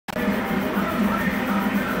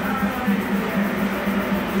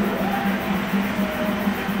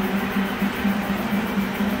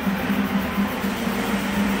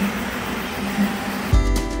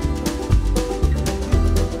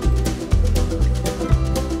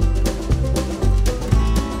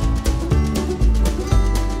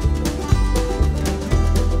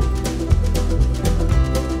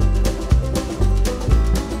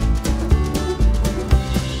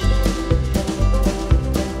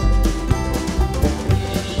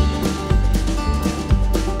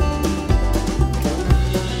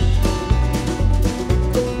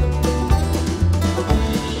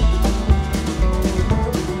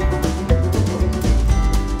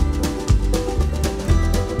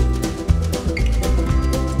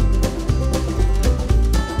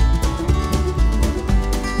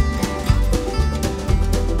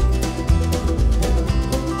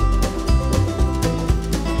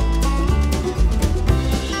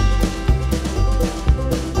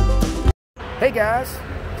Hey guys,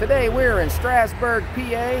 today we're in Strasburg,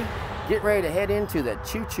 PA. Get ready to head into the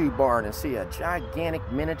Choo Choo Barn and see a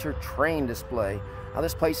gigantic miniature train display. Now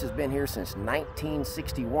this place has been here since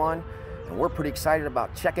 1961 and we're pretty excited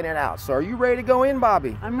about checking it out. So are you ready to go in,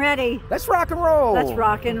 Bobby? I'm ready. Let's rock and roll. Let's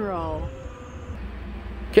rock and roll.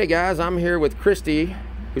 Okay guys, I'm here with Christy,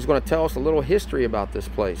 who's going to tell us a little history about this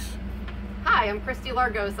place. Hi, I'm Christy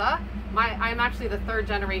Largosa. I'm actually the third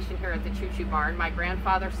generation here at the Choo Choo Barn. My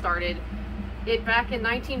grandfather started it back in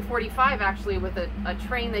 1945 actually with a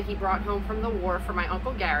train that he brought home from the war for my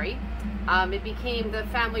Uncle Gary. It became the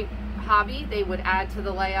family hobby. They would add to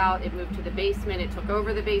the layout. It moved to the basement. It took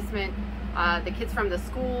over the basement. The kids from the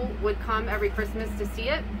school would come every Christmas to see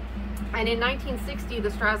it. And in 1960,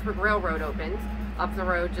 the Strasburg Railroad opened up the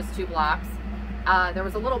road just 2 blocks. There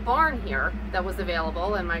was a little barn here that was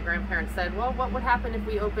available, and my grandparents said, well, what would happen if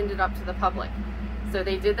we opened it up to the public? So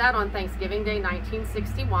they did that on Thanksgiving Day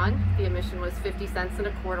 1961. The admission was 50 cents and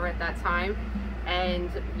a quarter at that time. And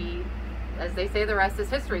we, as they say, the rest is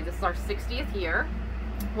history. This is our 60th year.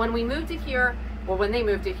 When we moved it here, well, when they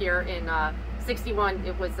moved it here in 61,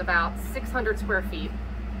 it was about 600 square feet.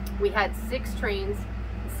 We had 6 trains,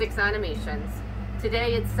 6 animations.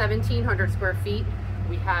 Today it's 1,700 square feet.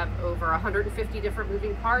 We have over 150 different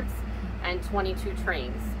moving parts and 22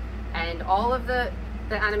 trains. And all of the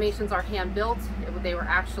animations are hand built. They were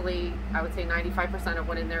actually, I would say 95% of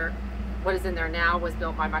what is in there now was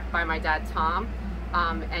built by my dad, Tom.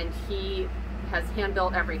 And he has hand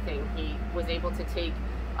built everything. He was able to take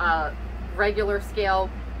regular scale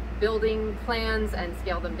building plans and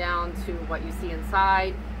scale them down to what you see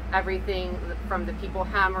inside. Everything from the people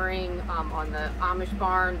hammering on the Amish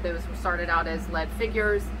barn, those started out as lead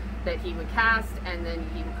figures that he would cast, and then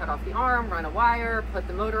he would cut off the arm, run a wire, put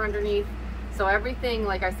the motor underneath. So everything,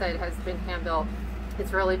 like I said, has been hand built.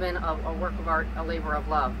 It's really been a work of art, a labor of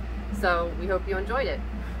love. So we hope you enjoyed it.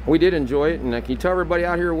 We did enjoy it, and can you tell everybody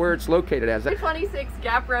out here where it's located as? 226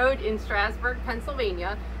 Gap Road in Strasburg,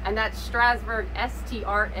 Pennsylvania, and that's Strasburg,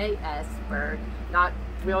 S-T-R-A-S-burg, not,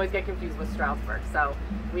 we always get confused with Strasburg. So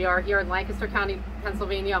we are here in Lancaster County,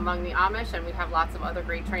 Pennsylvania, among the Amish, and we have lots of other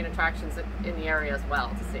great train attractions in the area as well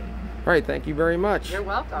to see. All right, thank you very much. You're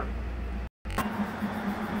welcome.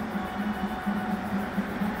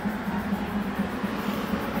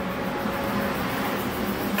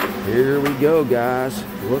 Here we go, guys.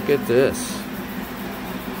 Look at this.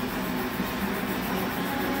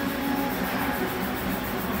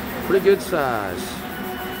 Pretty good size.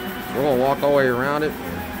 We're gonna walk all the way around it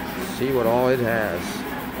and see what all it has.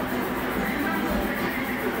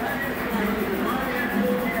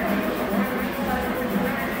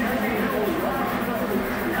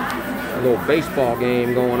 A little baseball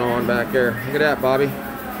game going on back there. Look at that, Bobby.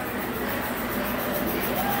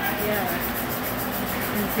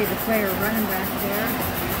 See the player running back there.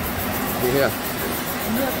 Yeah.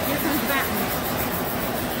 And look, here comes Batman.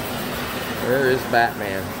 There is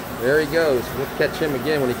Batman. There he goes. We'll catch him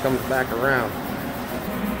again when he comes back around.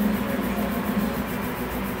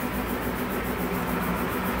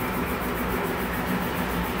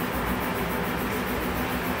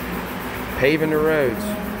 Paving the roads.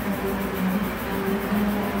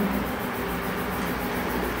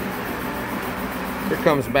 Here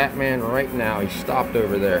comes Batman right now. He stopped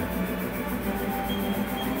over there.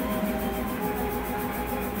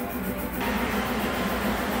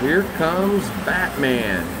 Here comes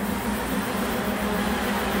Batman.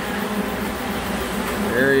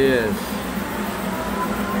 There he is.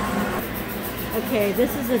 Okay,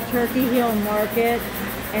 this is a Turkey Hill Market,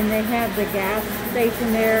 and they have the gas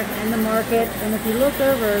station there and the market. And if you look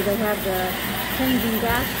over, they have the changing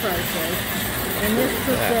gas prices. And this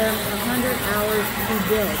took them 100 hours to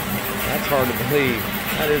build. That's hard to believe.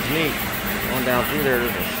 That is neat. On down through there's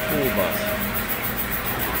a school bus.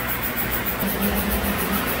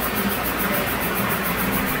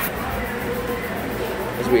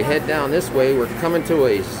 As we head down this way, we're coming to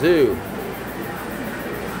a zoo.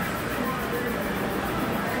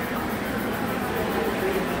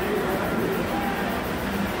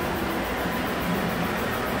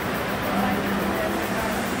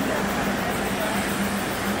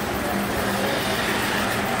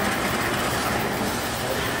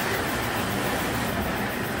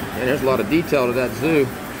 And there's a lot of detail to that zoo.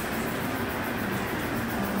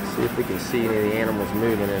 Let's see if we can see any of the animals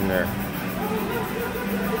moving in there.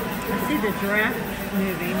 I see the giraffe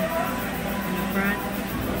moving in the front.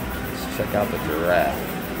 Let's check out the giraffe.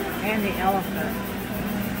 And the elephant.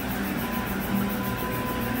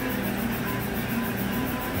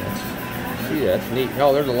 See, that's neat.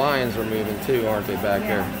 Oh, there's the lions are moving too, aren't they, back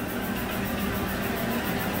there?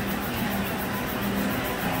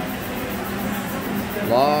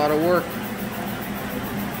 lot of work.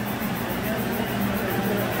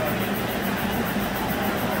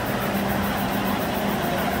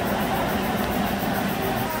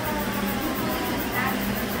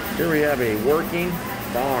 Here we have a working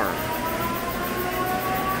barn.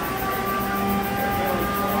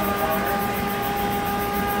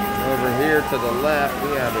 Over here to the left,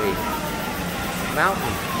 we have a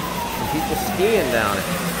mountain and people skiing down it.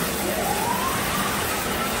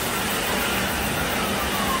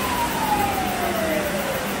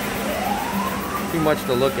 Too much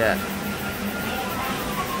to look at.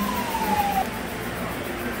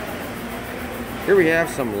 Here we have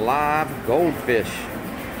some live goldfish.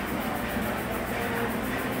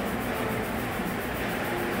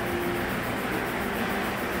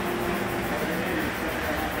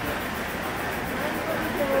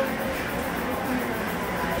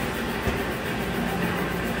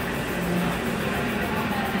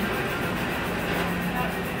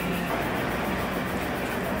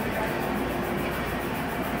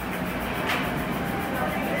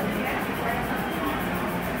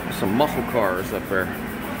 Some muscle cars up there.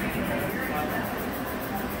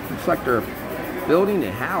 Looks like they're building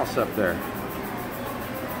a house up there.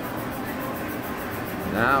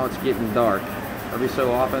 Now it's getting dark. Every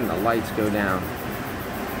so often the lights go down.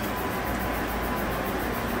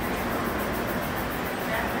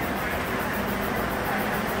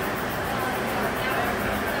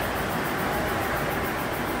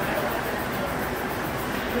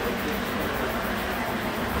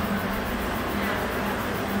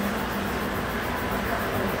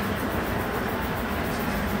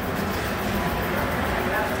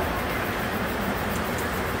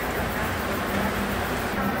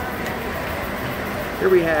 Here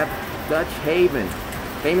we have Dutch Haven,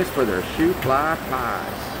 famous for their shoe fly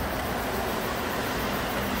pies.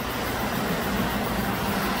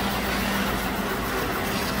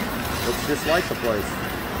 Looks just like the place.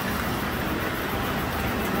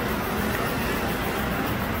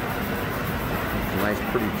 A nice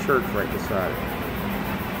pretty church right beside it.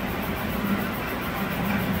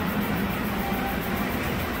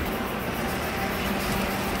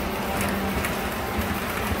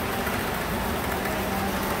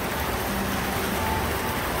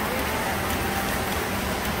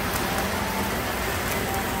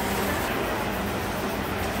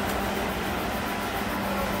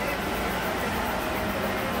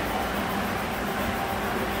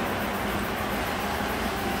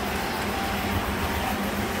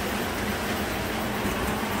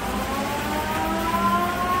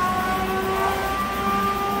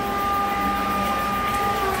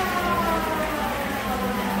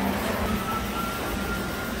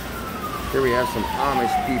 Here we have some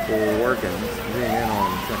Amish people working. Let's zoom in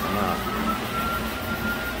on them and check them out.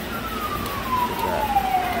 Look at that.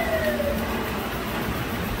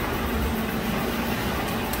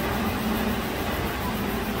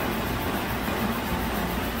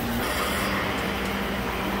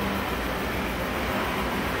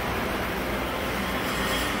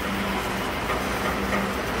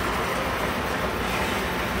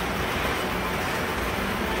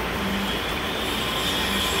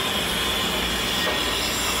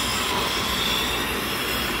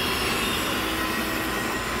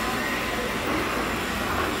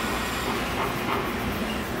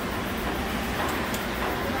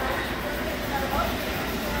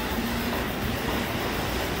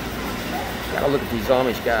 Gotta look at these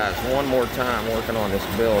Amish guys one more time working on this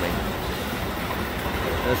building.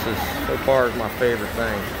 This is, so far, is my favorite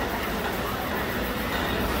thing.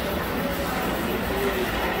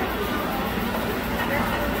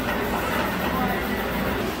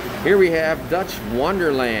 Here we have Dutch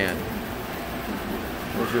Wonderland.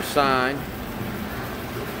 There's your sign.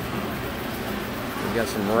 You got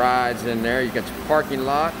some rides in there. You got your parking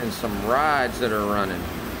lot and some rides that are running.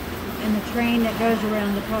 And the train that goes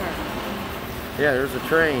around the park. Yeah, there's a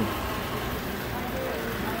train.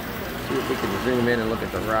 See if we can zoom in and look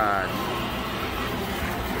at the rides.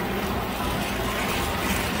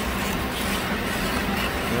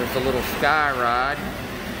 There's a little sky ride,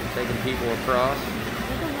 taking people across.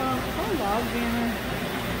 Log jammer.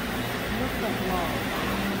 Looks like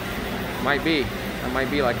log. Might be. That might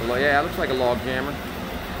be like a log. Yeah, it looks like a log jammer.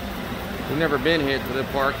 We've never been here to the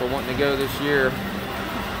park, but wanting to go this year.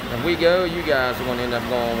 If we go, you guys are going to end up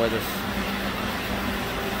going with us.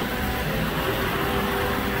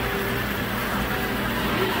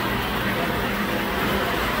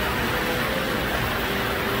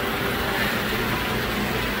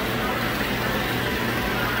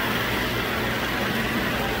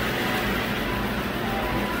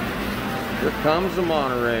 Here comes the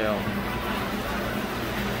monorail.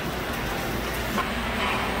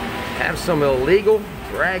 Have some illegal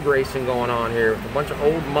drag racing going on here with a bunch of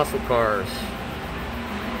old muscle cars.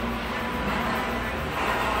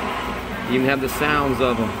 You even have the sounds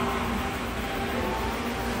of them.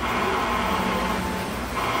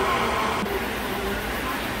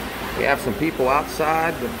 We have some people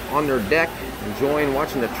outside on their deck enjoying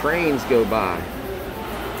watching the trains go by.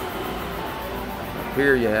 Up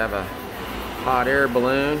here you have a hot air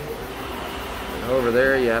balloon. And over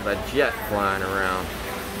there you have a jet flying around.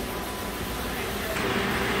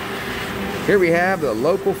 Here we have the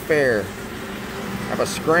local fair. Have a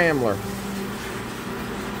scrambler.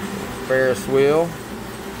 Ferris wheel.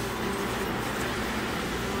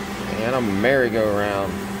 And a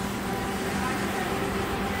merry-go-round.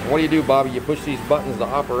 What do you do, Bobby? You push these buttons to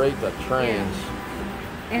operate the trains.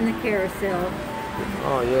 Yeah. And the carousel.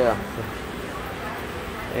 Oh, yeah.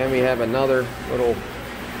 And we have another little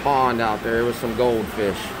pond out there with some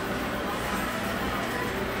goldfish.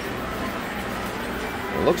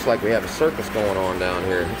 It looks like we have a circus going on down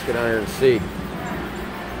here. Let's get down here and see.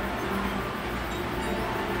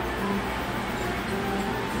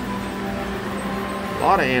 A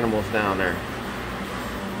lot of animals down there.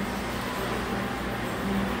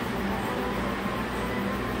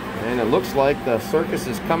 And it looks like the circus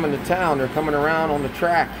is coming to town. They're coming around on the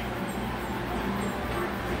track.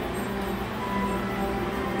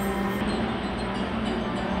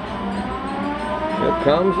 Here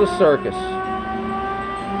comes the circus.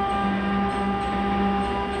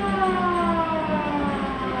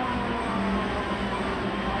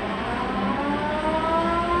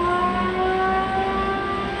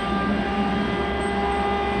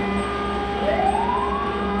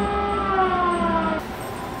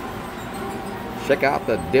 Check out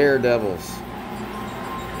the daredevils.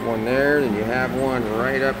 One there, and you have one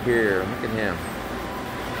right up here. Look at him.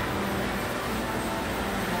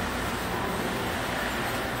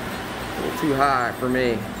 A little too high for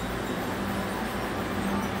me.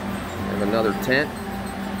 Have another tent.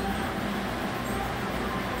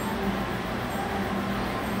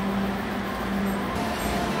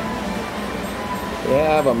 We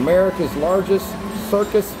have America's largest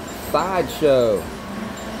circus sideshow.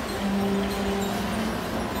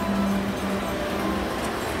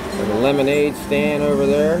 There's a lemonade stand over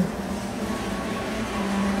there.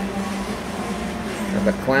 Got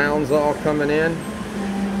the clowns all coming in.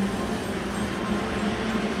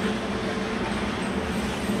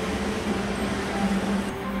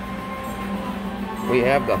 We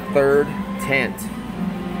have the third tent.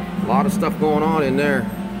 A lot of stuff going on in there.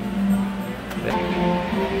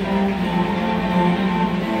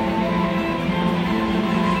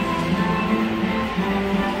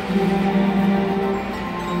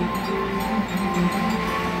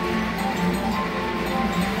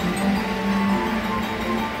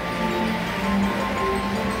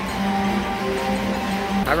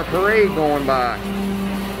 I have a parade going by.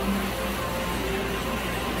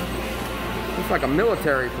 Looks like a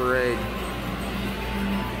military parade.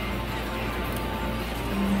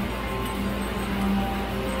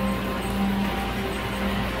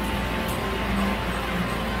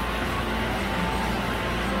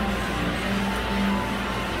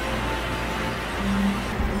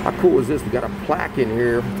 How cool is this? We got a plaque in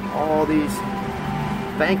here with all these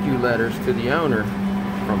thank you letters to the owner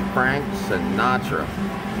from Frank Sinatra.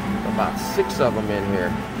 About 6 of them in here.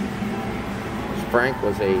 Frank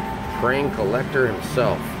was a train collector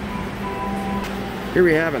himself. Here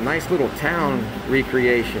we have a nice little town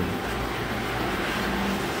recreation.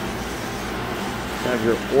 Have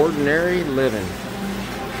your ordinary living.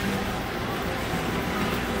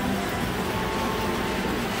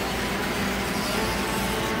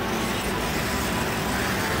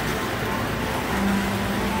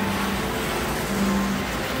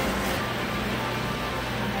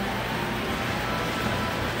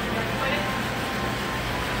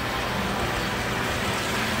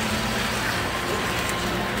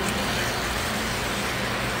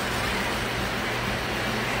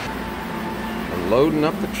 Loading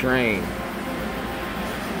up the train.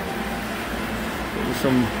 Putting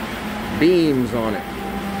some beams on it.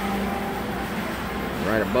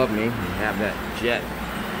 Right above me, we have that jet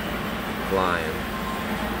flying.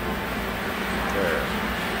 There.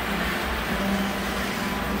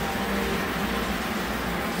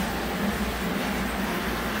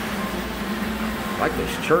 I like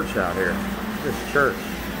this church out here. This church.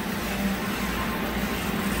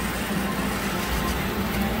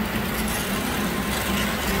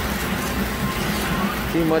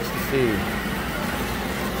 Too much to see.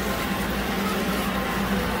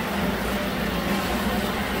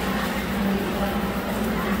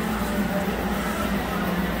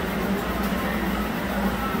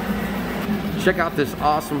 Check out this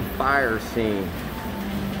awesome fire scene.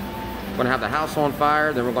 We're gonna have the house on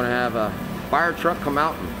fire, then we're gonna have a fire truck come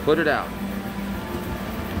out and put it out.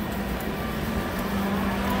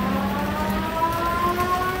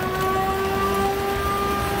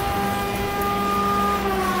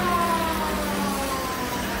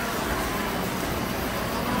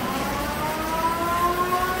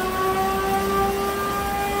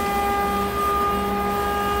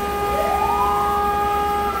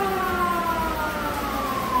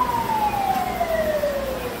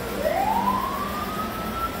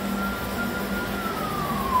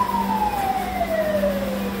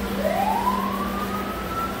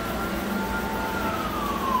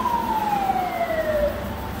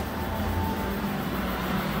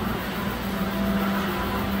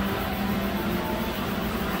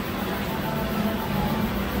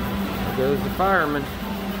 There goes the fireman.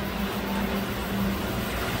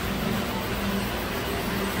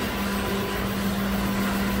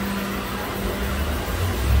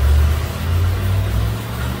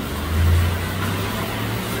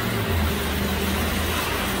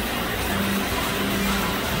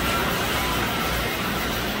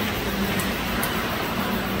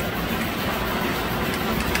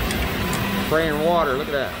 Spraying water, look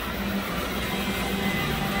at that.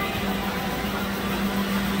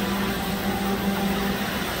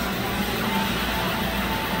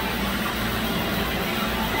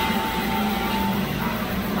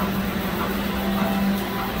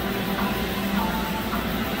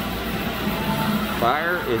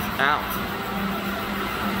 Fire is out.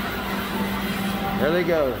 There they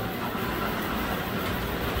go.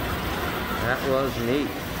 That was neat.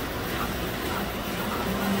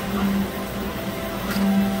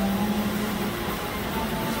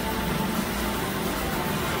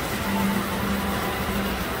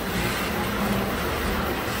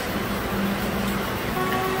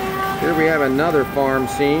 Here we have another farm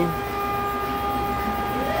scene.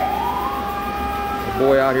 A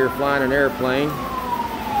boy out here flying an airplane.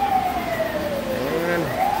 And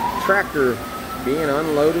tractor being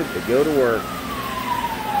unloaded to go to work.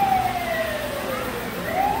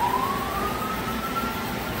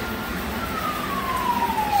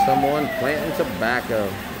 Someone planting tobacco.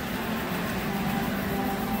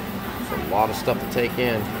 It's a lot of stuff to take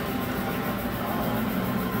in.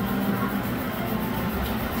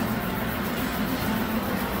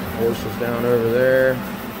 Horses down over there.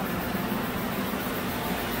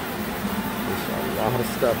 There's a lot of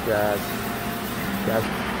stuff, guys.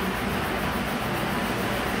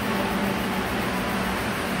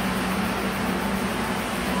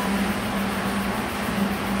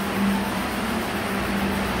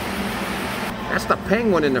 That's the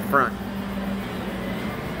penguin in the front.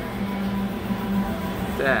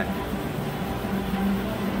 Look at that.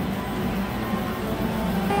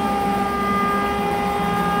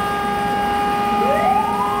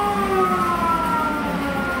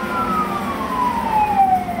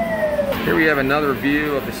 Here we have another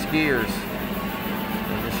view of the skiers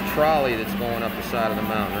and this trolley that's going up the side of the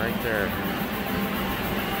mountain right there.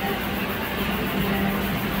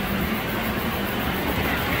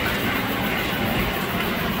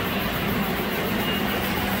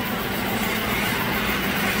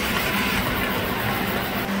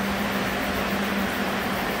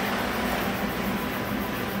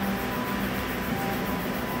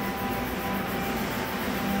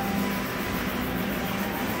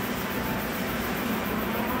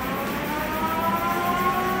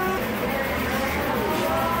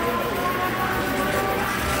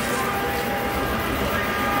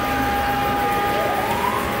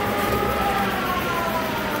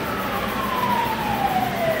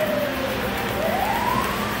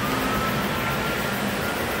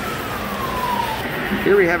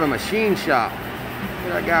 Here we have a machine shop. Look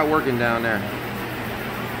at that guy working down there.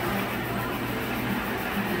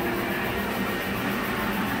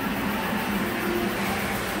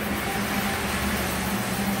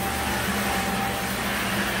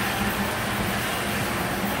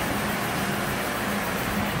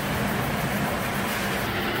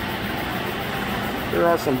 There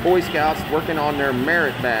are some Boy Scouts working on their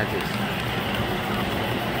merit badges.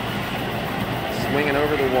 Swinging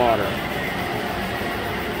over the water.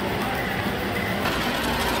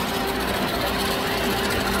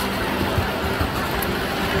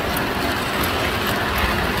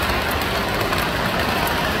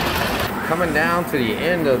 Coming down to the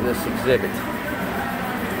end of this exhibit.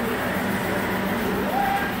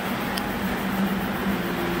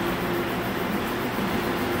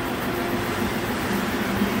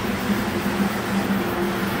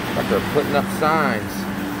 Like they're putting up signs.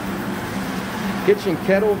 Kitchen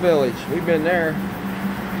Kettle Village, we've been there.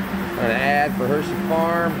 An ad for Hershey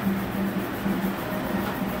Farm.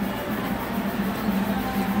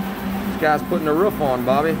 This guy's putting the roof on,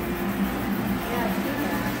 Bobby.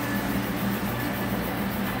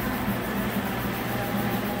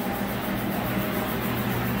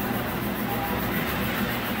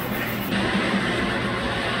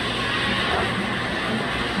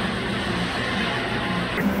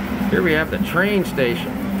 Here we have the train station.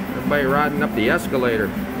 Everybody riding up the escalator.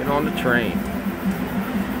 Get on the train.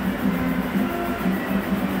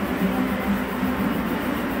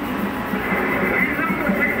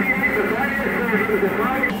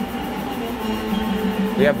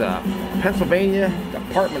 We have the Pennsylvania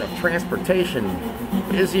Department of Transportation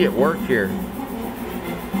busy at work here.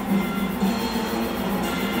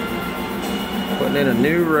 Putting in a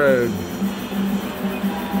new road.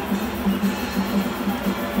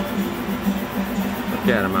 Look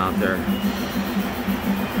at them out there.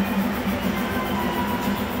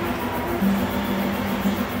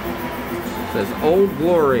 It says Old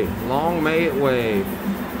Glory, long may it wave.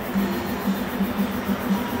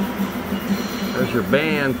 There's your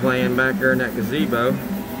band playing back there in that gazebo. Look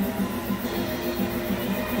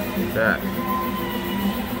at that.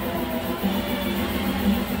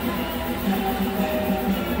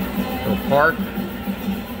 Little park.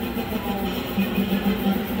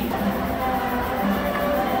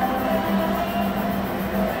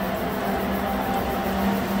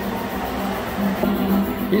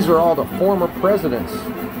 These are all the former presidents.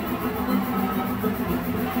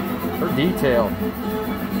 They're detailed.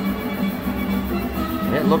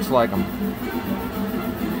 And it looks like them.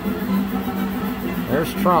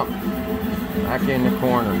 There's Trump back in the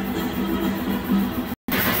corner.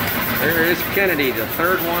 There is Kennedy, the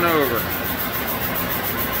third one over.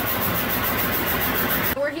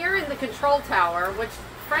 We're here in the control tower, which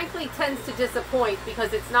frankly tends to disappoint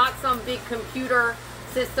because it's not some big computer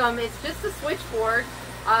system. It's just a switchboard.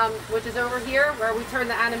 Which is over here where we turn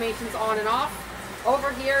the animations on and off.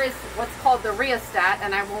 Over here is what's called the rheostat,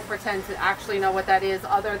 and I won't pretend to actually know what that is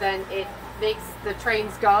other than it makes the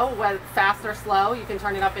trains go, whether fast or slow. You can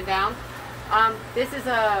turn it up and down. This is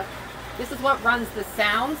what runs the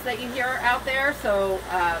sounds that you hear out there. So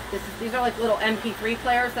these are like little MP3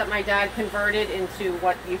 players that my dad converted into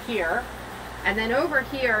what you hear. And then over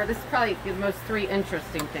here, this is probably the most three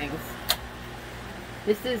interesting things.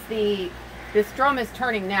 This drum is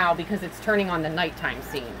turning now because it's turning on the nighttime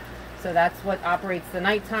scene. So that's what operates the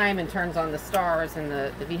nighttime and turns on the stars and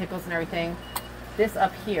the vehicles and everything. This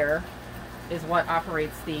up here is what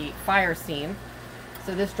operates the fire scene.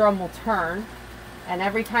 So this drum will turn, and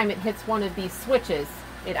every time it hits one of these switches,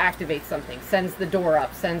 it activates something, sends the door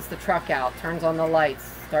up, sends the truck out, turns on the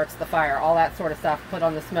lights, starts the fire, all that sort of stuff, put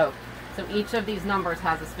on the smoke. So each of these numbers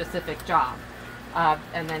has a specific job.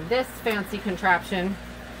 And then this fancy contraption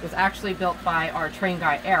was actually built by our train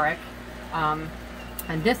guy, Eric.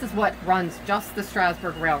 And this is what runs just the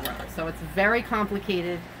Strasburg Railroad. So it's very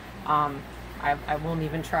complicated. I won't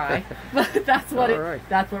even try, but that's what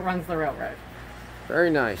that's what runs the railroad. Very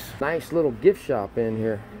nice. Nice little gift shop in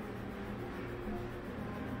here.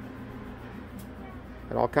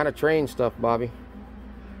 And all kind of train stuff, Bobby.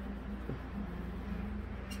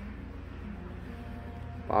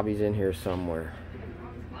 Bobby's in here somewhere.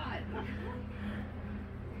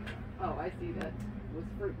 Oh, I see that was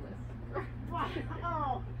fruitless.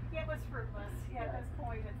 Oh, it was fruitless. Yeah, at this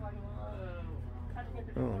point it's like,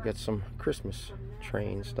 oh, got some Christmas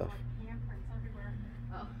train stuff.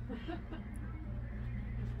 Oh.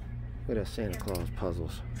 Look at Santa Claus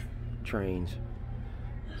puzzles, trains.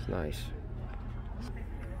 It's nice.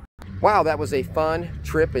 Wow, that was a fun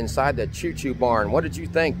trip inside the Choo Choo Barn. What did you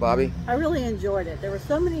think, Bobby? I really enjoyed it. There were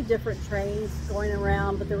so many different trains going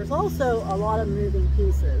around, but there was also a lot of moving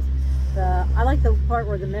pieces. I like the part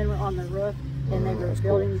where the men were on the roof and they were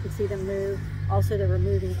building. Cool. You could see them move. Also, they were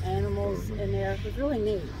moving animals in there. It was really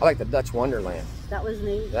neat. I like the Dutch Wonderland. That was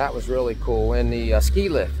neat. That was really cool. And the ski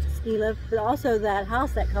lift. Ski lift, but also that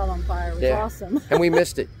house that caught on fire was awesome. And we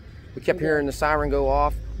missed it. We kept hearing the siren go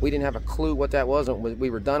off. We didn't have a clue what that was. And we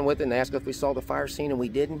were done with it, and they asked if we saw the fire scene, and we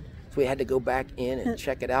didn't. So we had to go back in and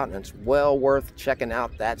check it out, and it's well worth checking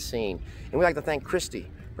out that scene. And we'd like to thank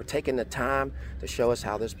Christy for taking the time to show us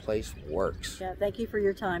how this place works. Yeah, thank you for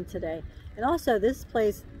your time today. And also, this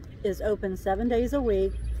place is open 7 days a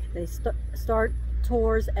week. They start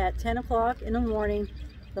tours at 10 o'clock in the morning.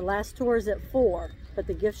 The last tour is at 4, but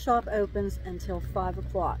the gift shop opens until 5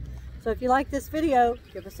 o'clock. So if you like this video,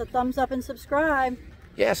 give us a thumbs up and subscribe.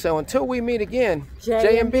 Yeah, so until we meet again,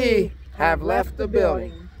 J&B have left the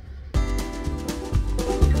building.